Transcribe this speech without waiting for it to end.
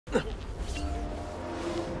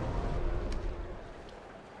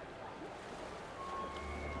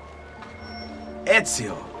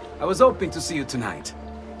Ezio! I was hoping to see you tonight.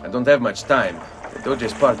 I don't have much time. The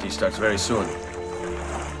Doge's party starts very soon.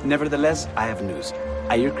 Nevertheless, I have news.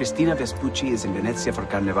 I hear Christina Vespucci is in Venezia for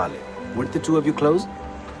Carnevale. Weren't the two of you close?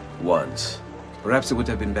 Once. Perhaps it would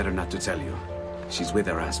have been better not to tell you. She's with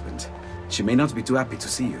her husband. She may not be too happy to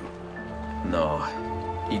see you. No.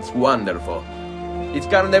 It's wonderful. It's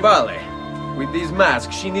Carnevale. With this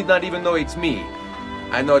mask, she need not even know it's me.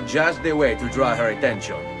 I know just the way to draw her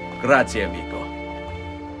attention. Grazie, amico.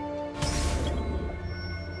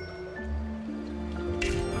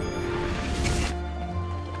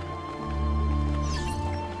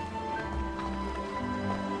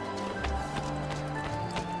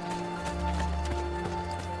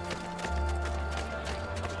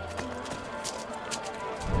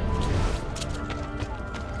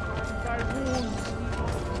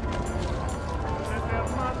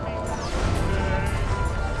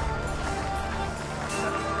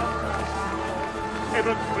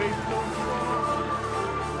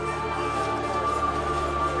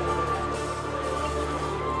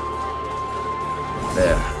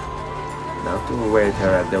 There. Now to await her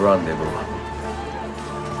at the rendezvous.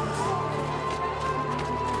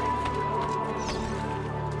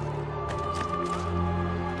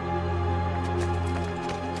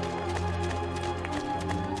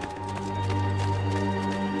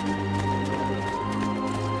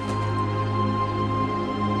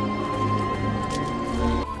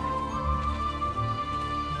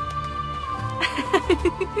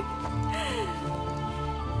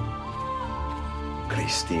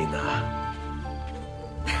 Christina.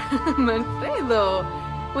 Manfredo,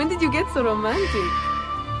 when did you get so romantic?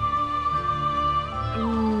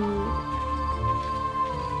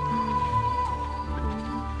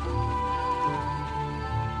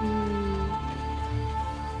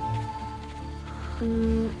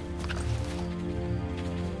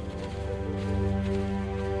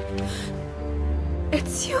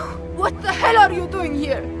 Ezio, what the hell are you doing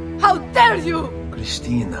here? How dare you?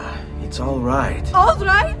 Christina, it's all right. All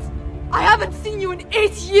right? I haven't seen you in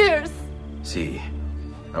 8 years. See,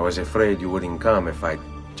 I was afraid you wouldn't come if I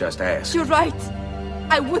just asked. You're right.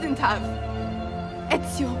 I wouldn't have.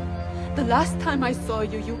 Ezio, the last time I saw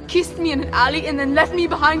you, you kissed me in an alley and then left me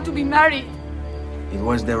behind to be married. It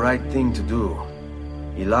was the right thing to do.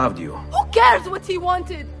 He loved you. Who cares what he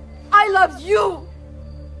wanted? I loved you.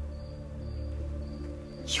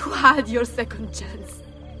 You had your second chance.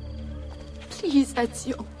 Please,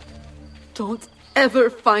 Ezio, don't ever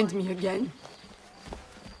find me again.